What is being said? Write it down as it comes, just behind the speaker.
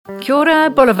Kia ora,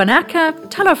 bulavanaka,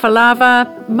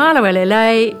 talofalava, malo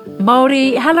elele,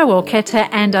 Māori, hello o kete,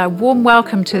 and a warm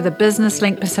welcome to the Business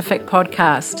Link Pacific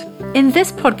podcast. In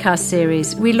this podcast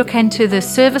series, we look into the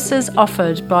services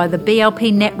offered by the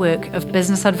BLP network of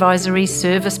business advisory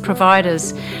service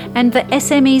providers and the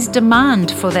SME's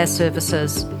demand for their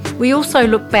services. We also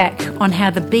look back on how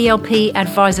the BLP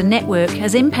Advisor Network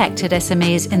has impacted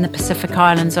SMEs in the Pacific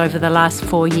Islands over the last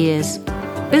 4 years.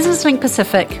 Business Link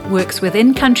Pacific works with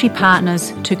in-country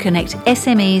partners to connect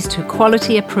SMEs to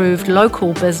quality-approved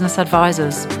local business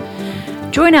advisors.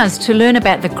 Join us to learn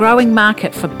about the growing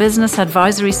market for business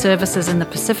advisory services in the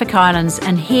Pacific Islands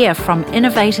and hear from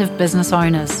innovative business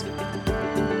owners.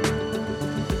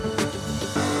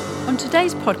 On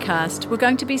today's podcast, we're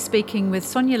going to be speaking with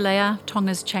Sonia Lea,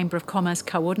 Tonga's Chamber of Commerce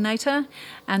Coordinator,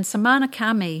 and Samana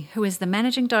Kami, who is the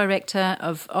Managing Director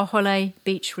of Ohole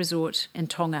Beach Resort in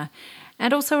Tonga,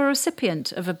 and also a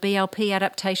recipient of a BLP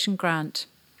adaptation grant.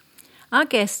 Our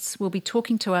guests will be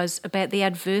talking to us about the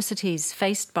adversities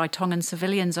faced by Tongan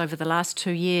civilians over the last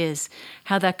 2 years,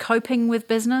 how they're coping with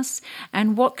business,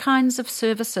 and what kinds of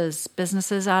services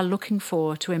businesses are looking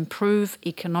for to improve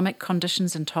economic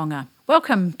conditions in Tonga.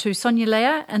 Welcome to Sonia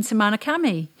Lea and Samana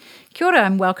Kami. Kia ora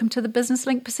and welcome to the Business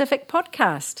Link Pacific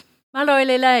podcast. Malo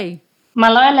elele.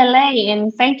 Malo elele,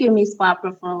 and thank you, Ms.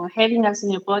 Barbara, for having us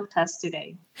in your podcast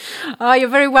today. Oh, you're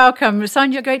very welcome.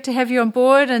 Sonia, great to have you on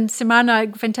board, and Samana,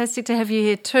 fantastic to have you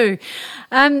here too.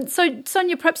 So,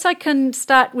 Sonia, perhaps I can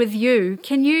start with you.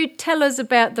 Can you tell us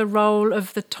about the role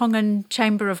of the Tongan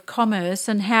Chamber of Commerce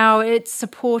and how it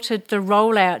supported the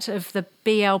rollout of the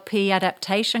BLP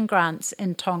adaptation grants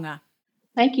in Tonga?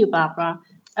 Thank you, Barbara.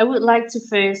 I would like to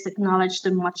first acknowledge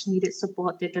the much-needed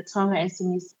support that the Tonga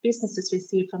SME businesses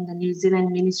received from the New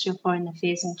Zealand Ministry of Foreign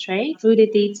Affairs and Trade through the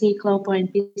DT Global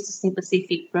and Business in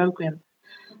Pacific program.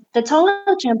 The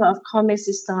Tonga Chamber of Commerce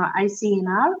is the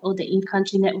ICNR, or the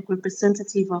in-country network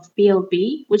representative of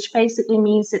BLB, which basically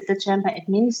means that the Chamber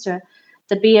administers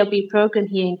the BLB program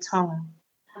here in Tonga.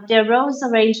 Their roles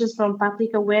ranges from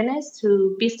public awareness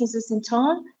to businesses in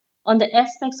Tonga on the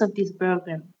aspects of this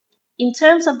program. In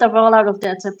terms of the rollout of the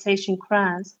adaptation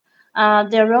grants,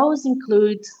 their roles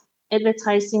include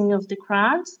advertising of the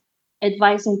grant,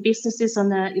 advising businesses on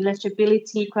the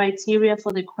eligibility criteria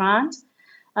for the grant,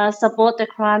 support the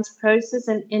grant process,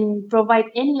 and provide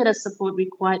any other support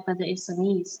required by the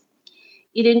SMEs.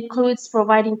 It includes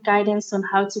providing guidance on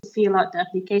how to fill out the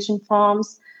application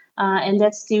forms, and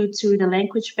that's due to the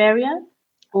language barrier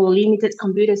or limited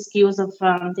computer skills of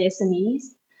the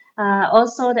SMEs.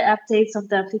 Also, the updates of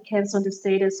the applicants on the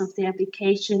status of the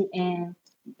application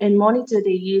and monitor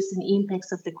the use and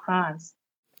impacts of the grants.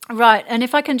 Right, and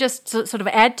if I can just sort of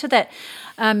add to that,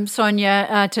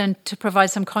 Sonia, to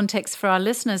provide some context for our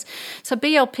listeners. So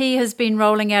BLP has been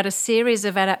rolling out a series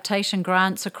of adaptation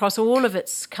grants across all of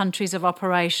its countries of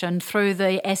operation through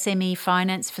the SME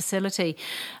Finance Facility.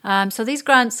 So these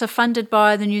grants are funded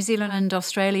by the New Zealand and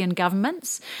Australian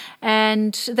governments,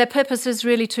 and their purpose is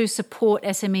really to support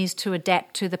SMEs to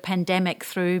adapt to the pandemic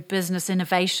through business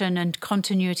innovation and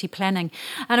continuity planning.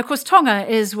 And of course, Tonga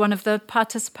is one of the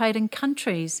participating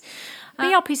countries.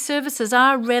 BLP services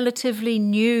are relatively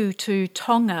new to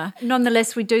Tonga.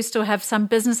 Nonetheless, we do still have some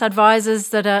business advisors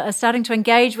that are starting to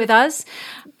engage with us.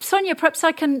 Sonia, perhaps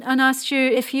I can ask you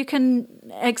if you can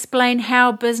explain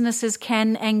how businesses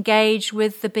can engage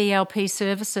with the BLP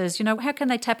services. You know, how can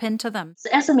they tap into them? So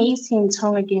SMEs in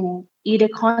Tonga can either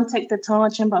contact the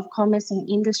Tonga Chamber of Commerce and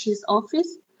Industries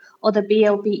office or the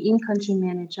BLP in-country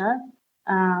manager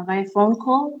via phone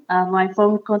call, via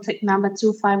phone contact number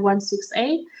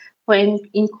 25168 for an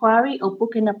inquiry or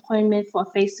book an appointment for a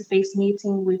face-to-face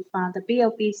meeting with the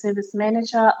BLP service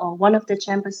manager or one of the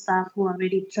chamber staff who are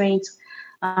already trained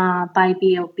by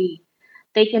BLP.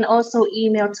 They can also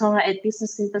email Tonga at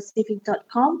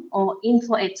businessinpacific.com or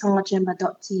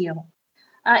info@tongachamber.to.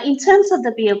 In terms of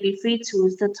the BLP free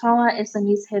tools, the Tonga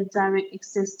SMEs have direct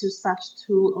access to such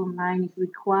tool online if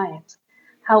required.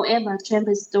 However,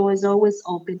 Chamber's door is always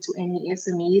open to any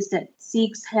SMEs that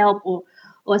seeks help or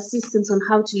assistance on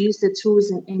how to use the tools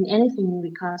and anything in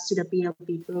regards to the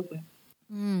BLP program.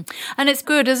 And it's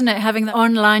good, isn't it, having the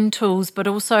online tools, but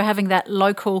also having that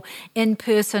local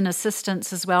in-person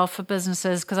assistance as well for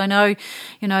businesses. Because I know,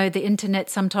 the internet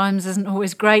sometimes isn't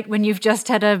always great when you've just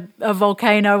had a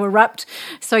volcano erupt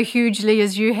so hugely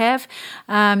as you have.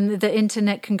 The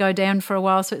internet can go down for a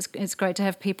while, so it's great to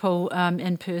have people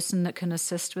in person that can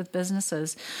assist with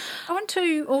businesses. I want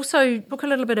to also talk a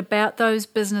little bit about those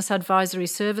business advisory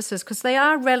services because they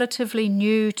are relatively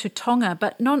new to Tonga,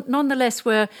 but nonetheless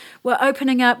we're open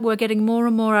opening up. We're getting more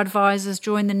and more advisors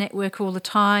join the network all the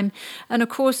time. And of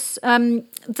course,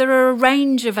 there are a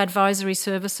range of advisory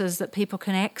services that people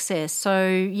can access. So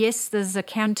yes, there's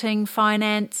accounting,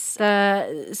 finance,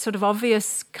 the sort of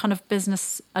obvious kind of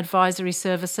business advisory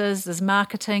services. There's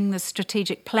marketing, there's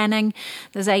strategic planning,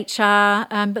 there's HR,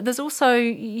 but there's also,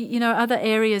 other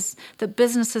areas that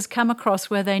businesses come across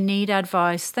where they need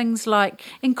advice. Things like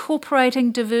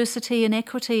incorporating diversity and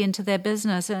equity into their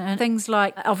business, and things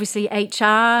like obviously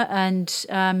HR and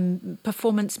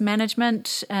performance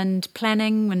management and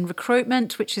planning and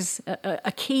recruitment, which is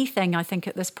a key thing, I think,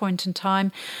 at this point in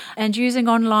time, and using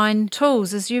online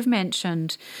tools, as you've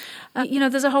mentioned.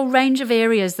 There's a whole range of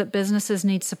areas that businesses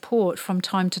need support from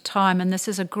time to time, and this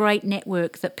is a great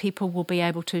network that people will be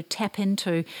able to tap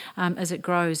into as it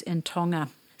grows in Tonga.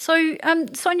 So,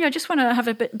 Sonia, I just want to have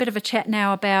a bit of a chat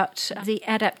now about the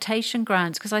adaptation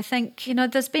grants, because I think,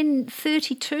 there's been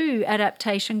 32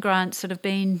 adaptation grants that have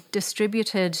been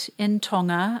distributed in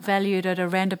Tonga, valued at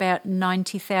around about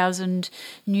 90,000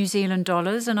 New Zealand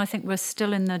dollars, and I think we're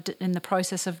still in the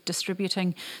process of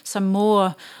distributing some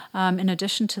more in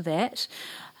addition to that.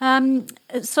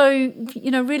 So,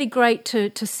 really great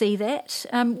to see that.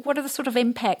 What are the sort of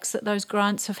impacts that those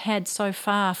grants have had so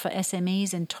far for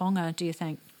SMEs in Tonga, do you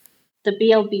think? The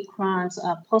BLB grants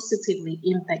positively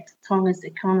impact Tonga's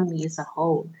economy as a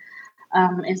whole.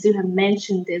 As you have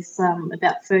mentioned, there's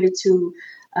about 32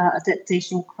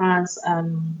 adaptation grants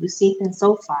received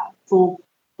so far for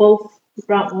both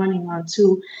round 1 and round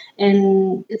 2,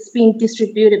 and it's being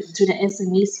distributed to the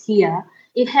SMEs here.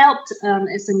 It helped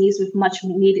SMEs with much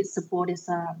needed support as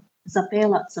a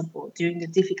bailout support during the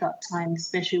difficult time,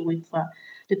 especially with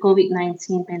the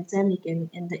COVID-19 pandemic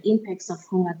and the impacts of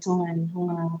Hunga Tonga and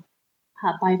Hunga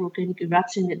Hapai volcanic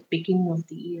eruption at the beginning of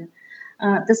the year.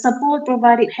 The support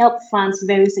provided helped fund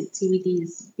various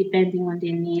activities depending on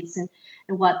their needs and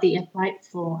what they applied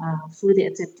for through the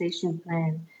adaptation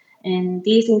plan. And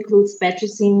these includes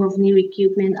purchasing of new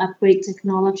equipment, upgrade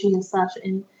technology and such,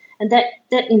 and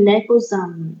that enables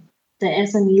the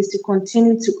SMEs to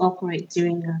continue to operate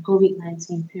during the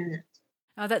COVID-19 period.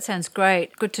 Oh, that sounds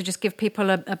great. Good to just give people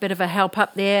a bit of a help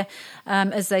up there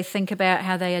as they think about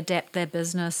how they adapt their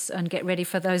business and get ready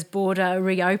for those border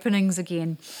reopenings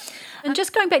again. And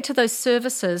just going back to those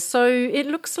services, so it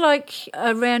looks like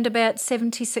around about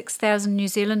 76,000 New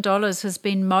Zealand dollars has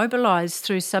been mobilised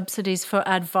through subsidies for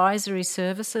advisory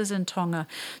services in Tonga.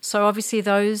 So obviously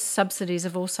those subsidies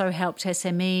have also helped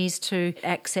SMEs to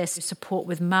access support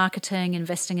with marketing,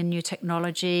 investing in new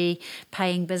technology,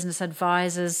 paying business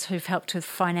advisors who've helped with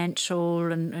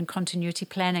financial and continuity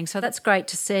planning. So that's great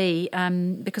to see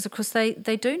because, of course, they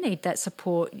do need that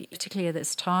support, particularly at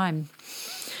this time.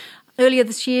 Earlier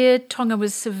this year, Tonga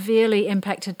was severely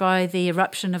impacted by the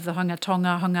eruption of the Hunga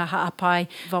Tonga, Hunga Ha'apai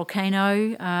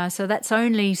volcano. So that's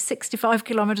only 65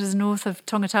 kilometres north of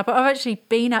Tongatapu. I've actually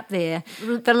been up there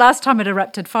the last time it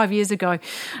erupted 5 years ago.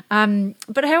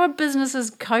 But how are businesses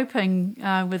coping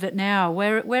with it now?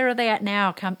 Where are they at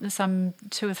now, some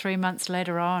 2 or 3 months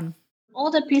later on? All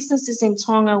the businesses in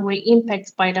Tonga were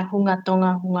impacted by the Hunga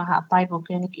Tonga, Hunga Ha'apai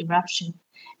volcanic eruption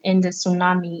and the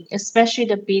tsunami, especially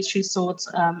the beach resorts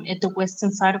at the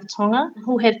western side of Tonga,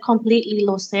 who have completely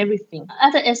lost everything.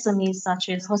 Other SMEs, such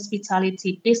as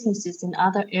hospitality businesses in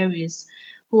other areas,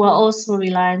 who are also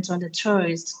reliant on the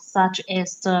tourists, such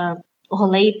as the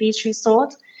Oholei Beach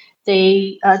Resort,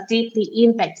 they are deeply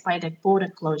impacted by the border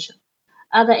closure.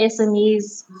 Other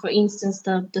SMEs, for instance,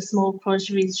 the small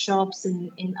grocery shops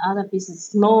and other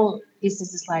small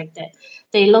businesses like that,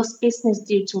 they lost business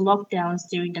due to lockdowns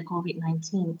during the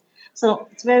COVID-19. So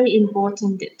it's very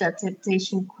important that the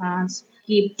adaptation grants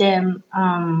keep them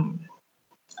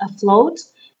afloat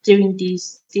during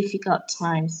these difficult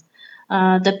times.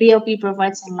 The BLB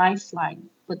provides a lifeline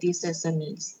for these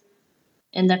SMEs.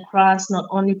 And the grants not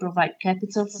only provide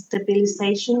capital for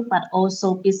stabilization, but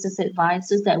also business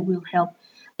advisors that will help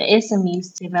the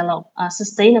SMEs develop a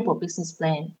sustainable business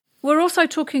plan. We're also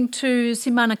talking to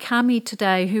Simana Kami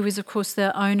today, who is, of course,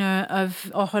 the owner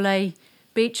of Oholei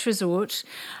Beach Resort.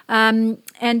 And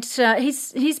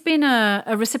he's been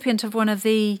a recipient of one of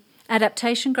the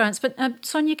adaptation grants. But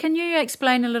Sonia, can you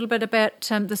explain a little bit about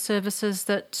the services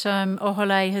that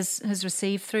Oholei has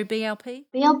received through BLP?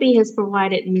 BLP has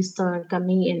provided Mr.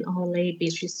 Kami and Oholei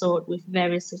Beach Resort with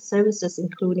various services,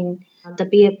 including the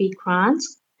BLP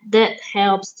grants that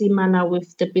helps Simana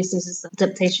with the business's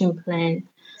adaptation plan.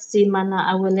 Simana,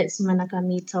 I will let Simana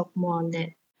Kami talk more on that.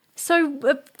 So,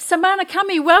 Samana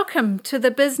Kami, welcome to the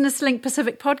Business Link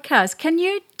Pacific podcast. Can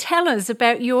you tell us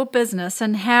about your business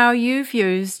and how you've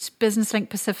used Business Link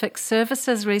Pacific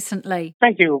services recently?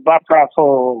 Thank you, Barbara,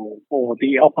 for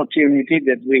the opportunity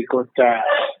that we could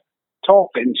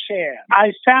talk and share.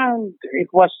 I found it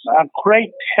was a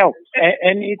great help,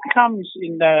 and it comes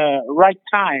in the right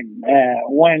time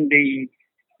when the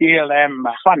BLM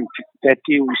fund that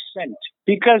you sent,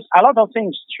 because a lot of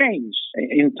things changed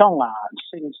in Tonga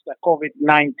since the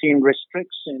COVID-19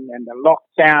 restriction and the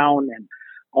lockdown and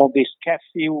all this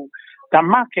curfew. The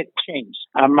market changed.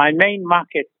 My main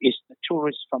market is the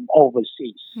tourists from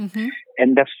overseas. Mm-hmm.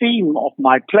 And the theme of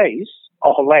my place,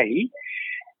 Olay,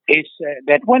 is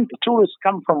that when the tourists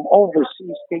come from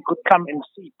overseas, they could come and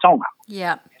see Tonga.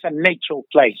 Yeah. It's a natural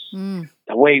place.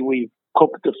 The way we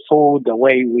cook the food, the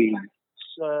way we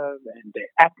serve, and the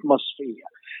atmosphere.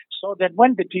 So that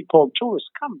when the tourists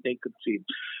come, they could feel.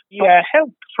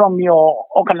 Help from your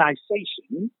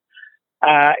organization,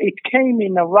 it came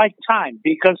in the right time,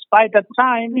 because by the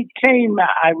time it came,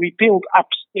 I rebuilt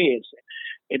upstairs.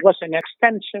 It was an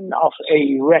extension of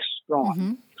a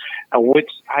restaurant, which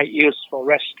I used for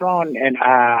restaurant and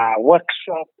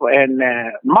workshop and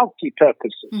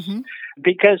multi-purposes.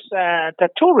 Because the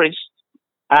tourists,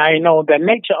 I know the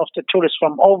nature of the tourists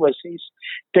from overseas,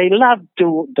 they love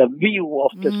the view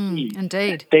of the sea.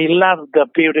 Indeed. They love the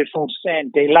beautiful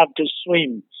sand. They love to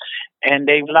swim. And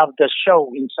they love the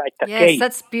show inside the cave. Yes,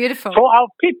 that's beautiful. For our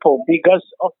people, because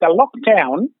of the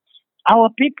lockdown, our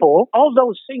people, all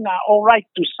those things are all right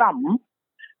to some,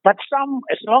 but some,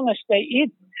 as long as they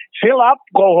eat, fill up,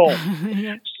 go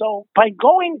home. So by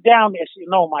going down, as you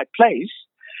know, my place,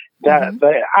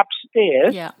 the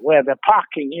upstairs where the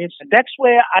parking is, that's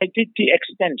where I did the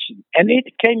extension. And it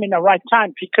came in the right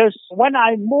time, because when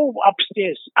I moved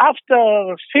upstairs, after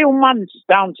a few months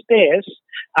downstairs,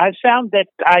 I found that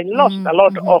I lost a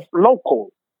lot of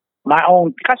local, my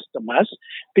own customers,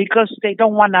 because they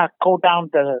don't want to go down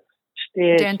the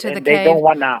stairs down to and the they cave. don't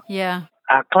want to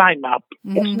climb up.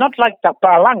 It's not like the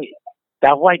Palangi.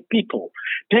 The white people,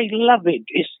 they love it.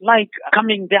 It's like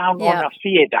coming down on a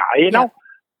theater, you know?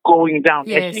 Going down,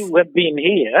 as you have been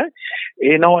here,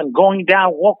 and going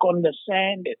down, walk on the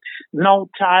sand, no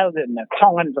tiles and the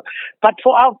tongue. But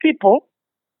for our people,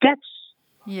 that's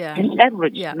an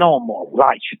average, normal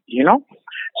life,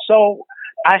 So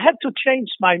I have to change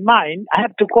my mind. I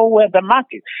have to go where the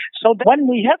market. So when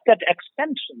we have that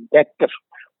extension, that the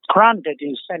grant that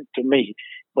you sent to me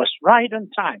was right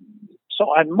on time. So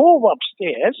I move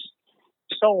upstairs.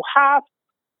 So half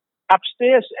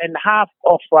upstairs and half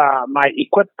of my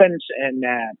equipment and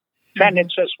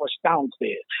furniture was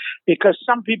downstairs, because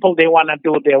some people, they want to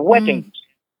do their weddings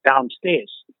downstairs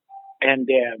and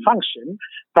their function,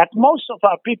 but most of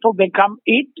our people, they come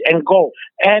eat and go,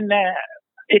 and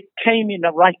it came in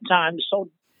the right time, so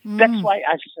that's why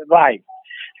I survived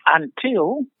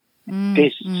until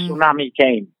this tsunami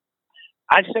came.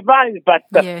 I survived, but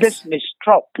the business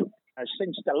dropped.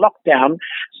 Since the lockdown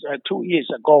 2 years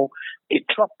ago, it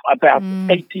dropped about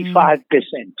 85%,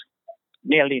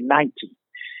 nearly 90%.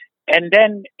 And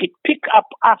then it picked up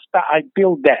after I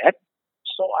built that.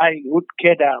 So I would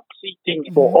get a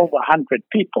seating for over 100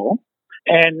 people.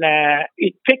 And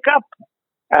it picked up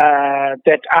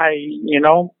that I,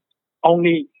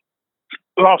 only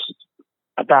lost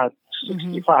about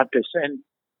 65%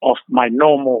 of my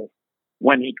normal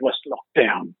when it was locked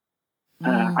down.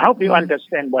 I hope you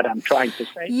understand what I'm trying to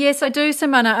say. Yes, I do,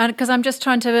 Samana, because I'm just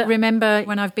trying to remember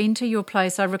when I've been to your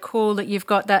place, I recall that you've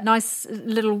got that nice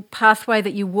little pathway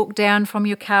that you walk down from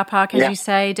your car park, as you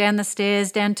say, down the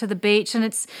stairs, down to the beach. And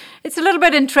it's a little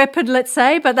bit intrepid, let's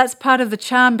say, but that's part of the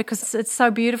charm, because it's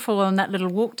so beautiful on that little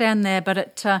walk down there.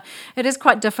 But it is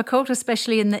quite difficult,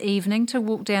 especially in the evening, to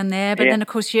walk down there. But then, of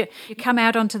course, you come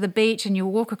out onto the beach and you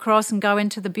walk across and go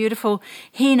into the beautiful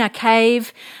Hina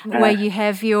Cave, where you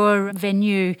have your venue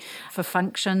for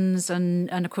functions, and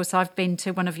of course I've been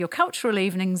to one of your cultural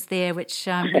evenings there, which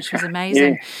was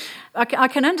amazing. I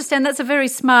can understand that's a very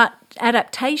smart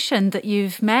adaptation that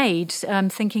you've made,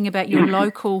 thinking about your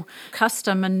local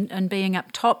custom and being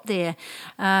up top there.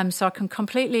 So I can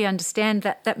completely understand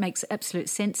that. That makes absolute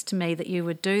sense to me that you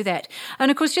would do that. And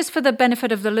of course, just for the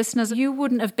benefit of the listeners, you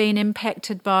wouldn't have been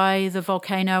impacted by the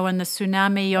volcano and the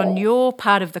tsunami on your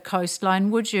part of the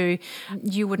coastline, would you?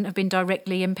 You wouldn't have been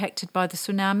directly impacted by the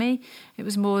tsunami. It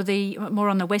was more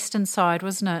on the western side,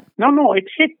 wasn't it? No, it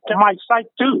hit my side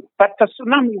too. But the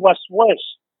tsunami was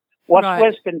worse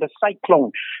than the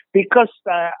cyclone, because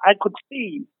I could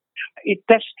see it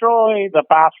destroyed the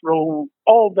bathroom,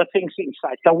 all the things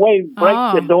inside. The wave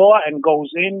breaks the door and goes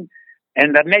in,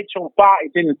 and the natural bar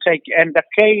it didn't take, and the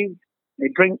cave They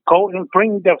go and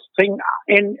bring the thing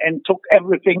in and took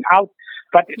everything out.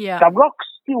 But the rock's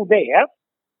still there.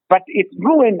 But it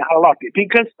ruined a lot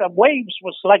because the waves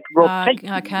was like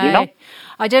rotating. Okay. You know?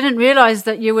 I didn't realise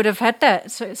that you would have had that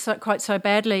quite so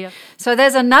badly. So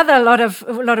there's another lot of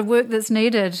work that's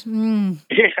needed.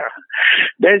 Yeah,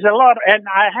 there's a lot, and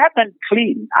I haven't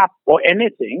cleaned up or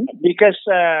anything because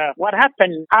what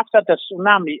happened after the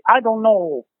tsunami, I don't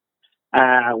know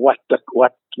what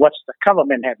the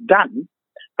government had done,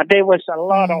 but there was a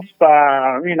lot of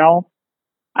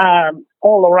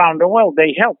all around the world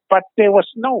they helped, but there was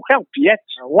no help yet.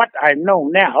 What I know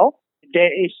now,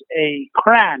 there is a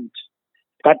grant,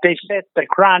 but they said the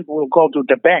grant will go to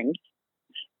the bank,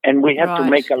 and we have to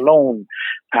make a loan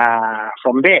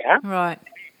from there. Right.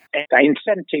 And the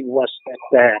incentive was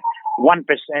at 1%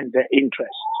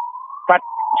 interest. But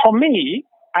for me,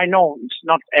 I know it's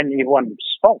not anyone's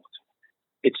fault.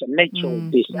 It's a natural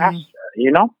disaster,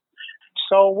 you know.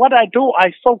 So what I do,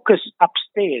 I focus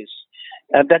upstairs.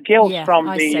 The girls from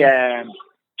the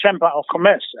Chamber of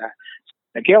Commerce,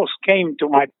 the girls came to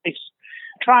my place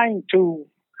trying to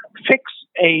fix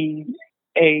a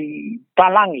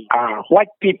palangi, white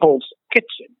people's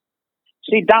kitchen.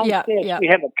 See, downstairs we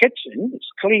have a kitchen, it's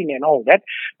clean and all that,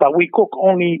 but we cook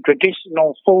only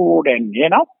traditional food and, you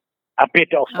know, a bit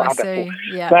of other food.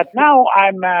 Yeah. But now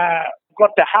I'm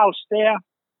got the house there,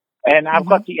 and I've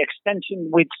got the extension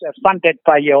which funded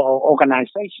by your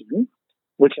organization,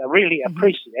 which I really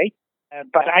appreciate.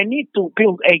 But I need to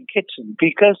build a kitchen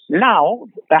because now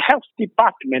the health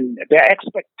department, their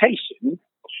expectation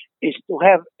is to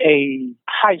have a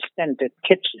high standard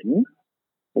kitchen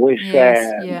with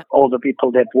all the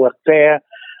people that work there,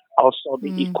 also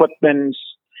the equipment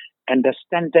and the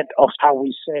standard of how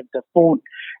we serve the food.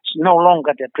 It's no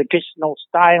longer the traditional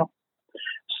style.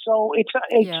 So it's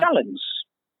a challenge.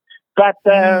 But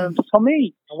for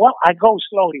me, well, I go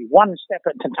slowly, one step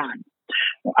at a time.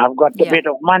 I've got a bit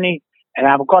of money, and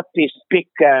I've got this big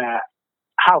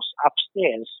house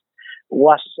upstairs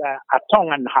was a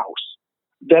Tongan house.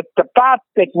 The part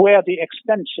that where the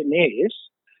extension is,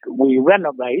 we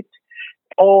renovate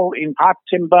all in hard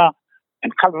timber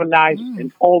and galvanized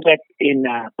and all that in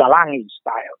Palangi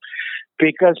style.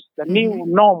 Because the new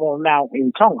normal now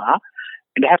in Tonga,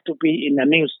 it have to be in a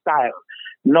new style,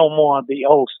 no more the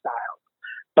old style.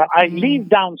 But I leave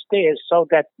downstairs so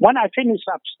that when I finish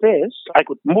upstairs, I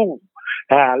could move,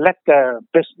 let the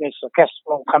business cash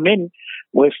flow come in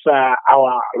with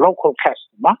our local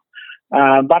customer.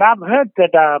 But I've heard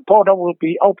that the border will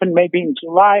be open maybe in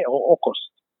July or August,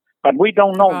 but we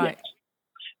don't know yet.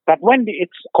 But when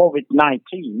it's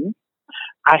COVID-19,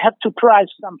 I have to try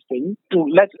something to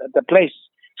let the place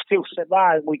still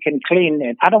survive. We can clean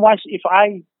it. Otherwise, if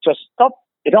I just stop,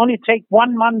 it only takes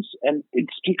 1 month and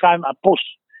it's become a push,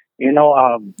 you know.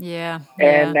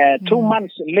 And 2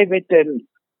 months, leave it and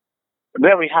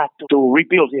very hard to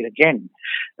rebuild it again.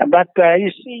 But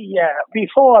you see,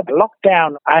 before the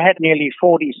lockdown, I had nearly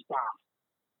 40 staff.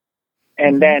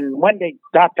 And then when they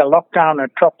got the lockdown,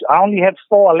 it dropped. I only have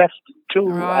 4 left, 2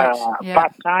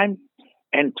 part-time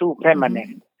and 2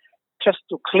 permanent, just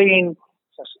to clean,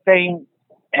 sustain,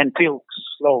 and build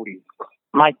slowly.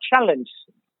 My challenge,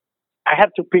 I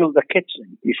have to build the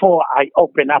kitchen before I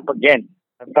open up again.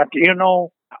 But, you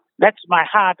know, that's my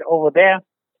heart over there.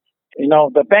 You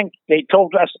know, the bank, they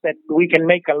told us that we can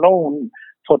make a loan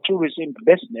for tourism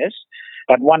business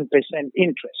at 1%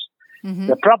 interest.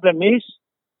 The problem is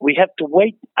we have to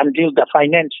wait until the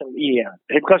financial year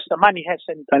because the money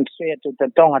hasn't transferred to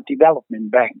the Tonga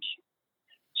Development Bank.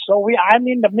 So I'm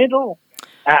in the middle.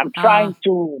 I'm trying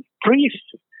to breathe.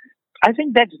 I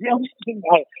think that's the only thing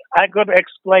I got to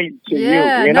explain to you.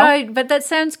 You know? No, but that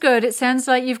sounds good. It sounds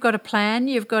like you've got a plan.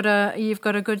 You've got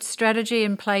a good strategy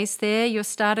in place there. You're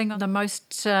starting on the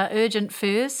most urgent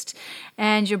first,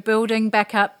 and you're building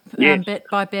back up bit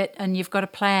by bit, and you've got a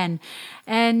plan.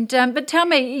 And but tell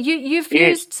me, you've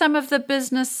used some of the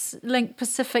Business Link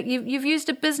Pacific. You've used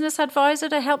a business advisor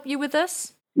to help you with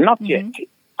this? Not yet.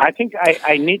 I think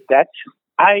I need that.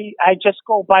 I just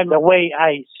go by the way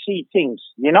I see things,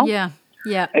 you know?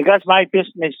 Yeah. Because my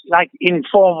business like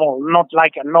informal, not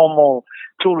like a normal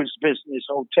tourist business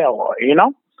hotel, you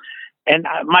know? And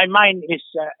my mind is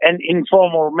an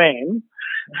informal man,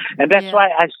 and that's why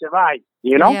I survive,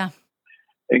 you know? Yeah.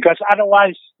 Because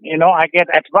otherwise, you know, I get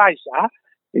advice.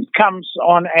 It comes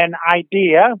on an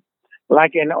idea,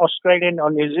 like an Australian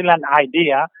or New Zealand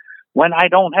idea, when I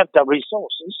don't have the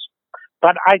resources.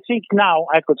 But I think now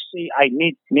I could see I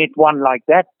need one like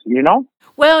that, you know?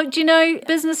 Well, do you know,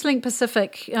 Business Link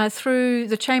Pacific, through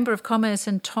the Chamber of Commerce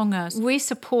in Tonga, we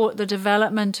support the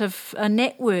development of a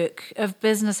network of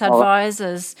business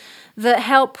advisors that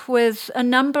help with a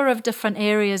number of different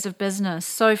areas of business.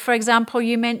 So, for example,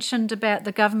 you mentioned about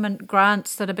the government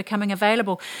grants that are becoming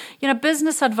available. You know,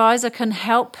 Business Advisor can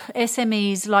help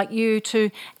SMEs like you to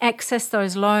access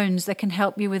those loans. They can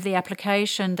help you with the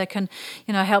application. They can,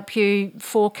 you know, help you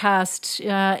forecast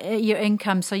your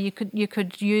income. So you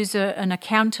could use an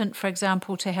accountant, for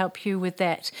example, to help you with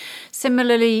that.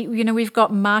 Similarly, you know, we've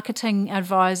got marketing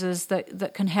advisors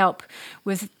that can help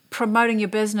with promoting your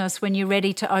business when you're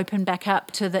ready to open back up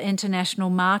to the international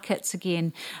markets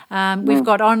again. We've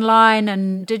got online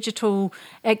and digital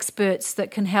experts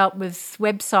that can help with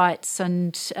websites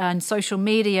and social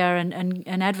media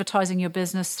and advertising your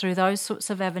business through those sorts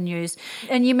of avenues.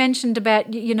 And you mentioned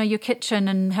about, you know, your kitchen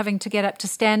and having to get up to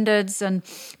standards and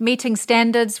meeting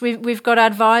standards. We've got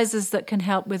advisors that can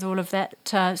help with all of that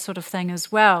sort of thing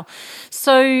as well.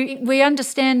 So we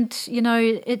understand, you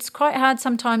know, it's quite hard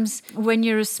sometimes when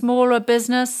you're a smaller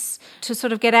business to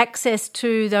sort of get access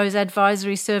to those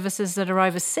advisory services that are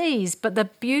overseas. But the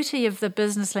beauty of the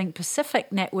Business Link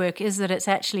Pacific network is that it's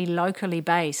actually locally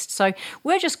based. So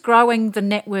we're just growing the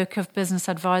network of business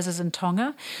advisors in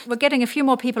Tonga. We're getting a few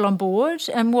more people on board,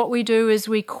 and what we do is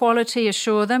we quality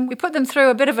assure them. We put them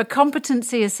through a bit of a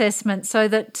competency assessment so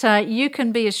that you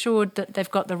can be assured that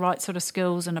they've got the right sort of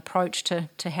skills and approach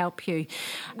to help you.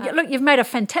 Look, you've made a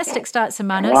fantastic start,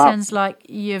 Samana. Wow. Sounds like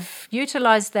you've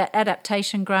utilised that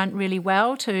adaptation grant really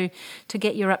well to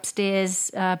get your upstairs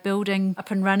building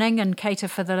up and running and cater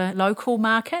for the local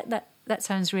market. That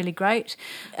sounds really great.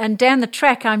 And down the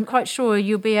track, I'm quite sure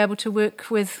you'll be able to work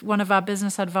with one of our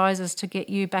business advisors to get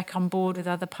you back on board with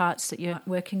other parts that you're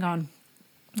working on.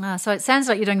 So it sounds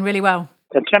like you're doing really well.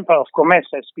 The Chamber of Commerce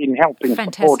has been helping,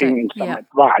 supporting in some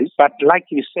advice. But like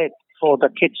you said, for the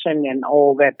kitchen and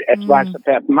all that advice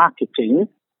about marketing,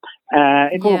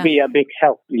 it will be a big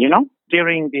help, you know.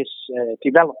 During this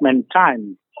development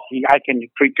time, I can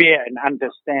prepare and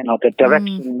understand the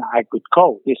direction I could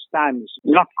go. This time is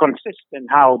not consistent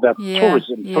how the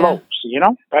tourism flows, you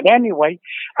know. But anyway,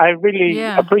 I really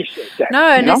appreciate that. No,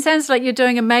 and it sounds like you're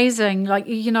doing amazing. Like,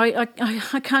 you know,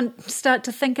 I can't start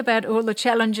to think about all the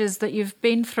challenges that you've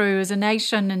been through as a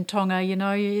nation in Tonga. You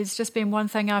know, it's just been one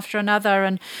thing after another.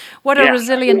 And what a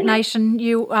resilient nation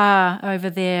you are over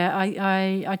there.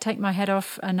 I take my hat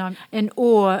off and I'm in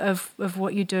awe of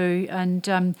what you do. And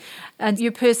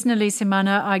you personally,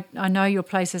 Simana, I know your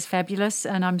place is fabulous,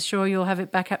 and I'm sure you'll have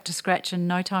it back up to scratch in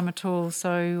no time at all.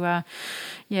 So,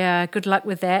 good luck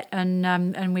with that,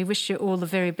 and we wish you all the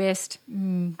very best.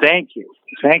 Thank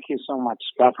you so much,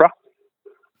 Barbara.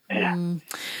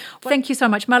 Thank you so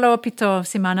much. Malo pito,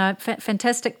 Simana.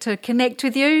 Fantastic to connect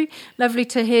with you. Lovely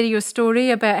to hear your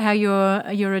story about how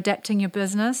you're adapting your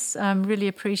business. Really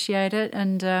appreciate it,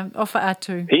 and ofa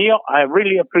atu. I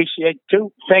really appreciate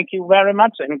too. Thank you very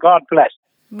much, and God bless.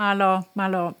 Malo.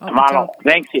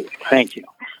 Thank you.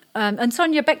 And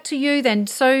Sonia, back to you then.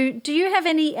 So do you have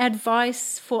any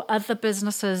advice for other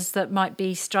businesses that might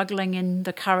be struggling in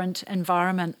the current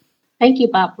environment? Thank you,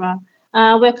 Barbara.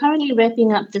 We're currently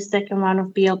wrapping up the second round of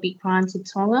BLB grants in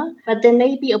Tonga, but there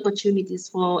may be opportunities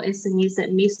for SMEs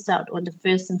that missed out on the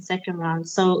first and second round.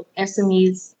 So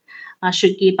SMEs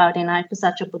should keep out an eye for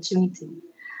such opportunity.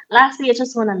 Lastly, I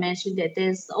just want to mention that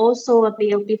there's also a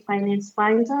BLB Finance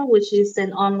Finder, which is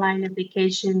an online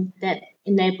application that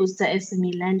enables the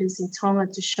SME lenders in Tonga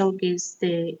to showcase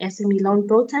the SME loan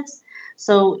process.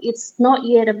 So it's not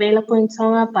yet available in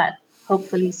Tonga, but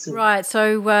hopefully soon. Right,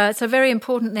 so very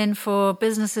important then for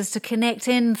businesses to connect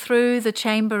in through the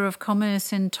Chamber of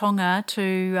Commerce in Tonga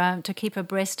to keep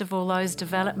abreast of all those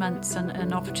developments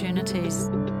and opportunities.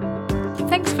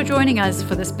 Thanks for joining us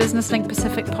for this Business Link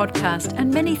Pacific podcast,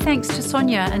 and many thanks to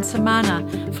Sonia and Samana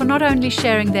for not only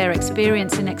sharing their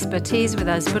experience and expertise with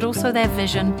us, but also their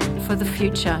vision for the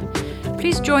future.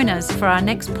 Please join us for our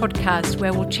next podcast,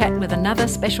 where we'll chat with another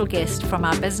special guest from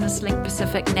our Business Link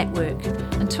Pacific network.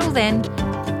 Until then,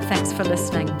 thanks for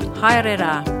listening. Haere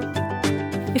rā.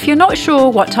 If you're not sure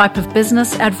what type of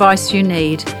business advice you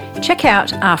need, check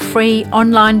out our free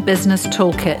online business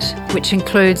toolkit, which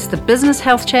includes the Business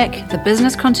Health Check, the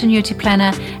Business Continuity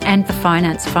Planner, and the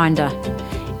Finance Finder.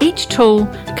 Each tool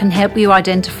can help you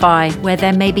identify where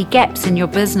there may be gaps in your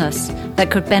business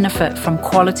that could benefit from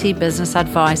quality business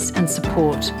advice and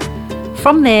support.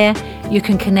 From there, you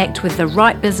can connect with the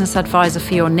right business advisor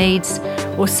for your needs,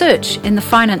 or search in the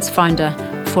Finance Finder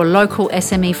for local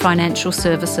SME financial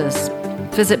services.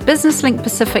 Visit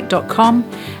businesslinkpacific.com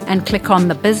and click on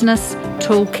the Business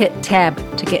Toolkit tab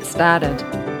to get started.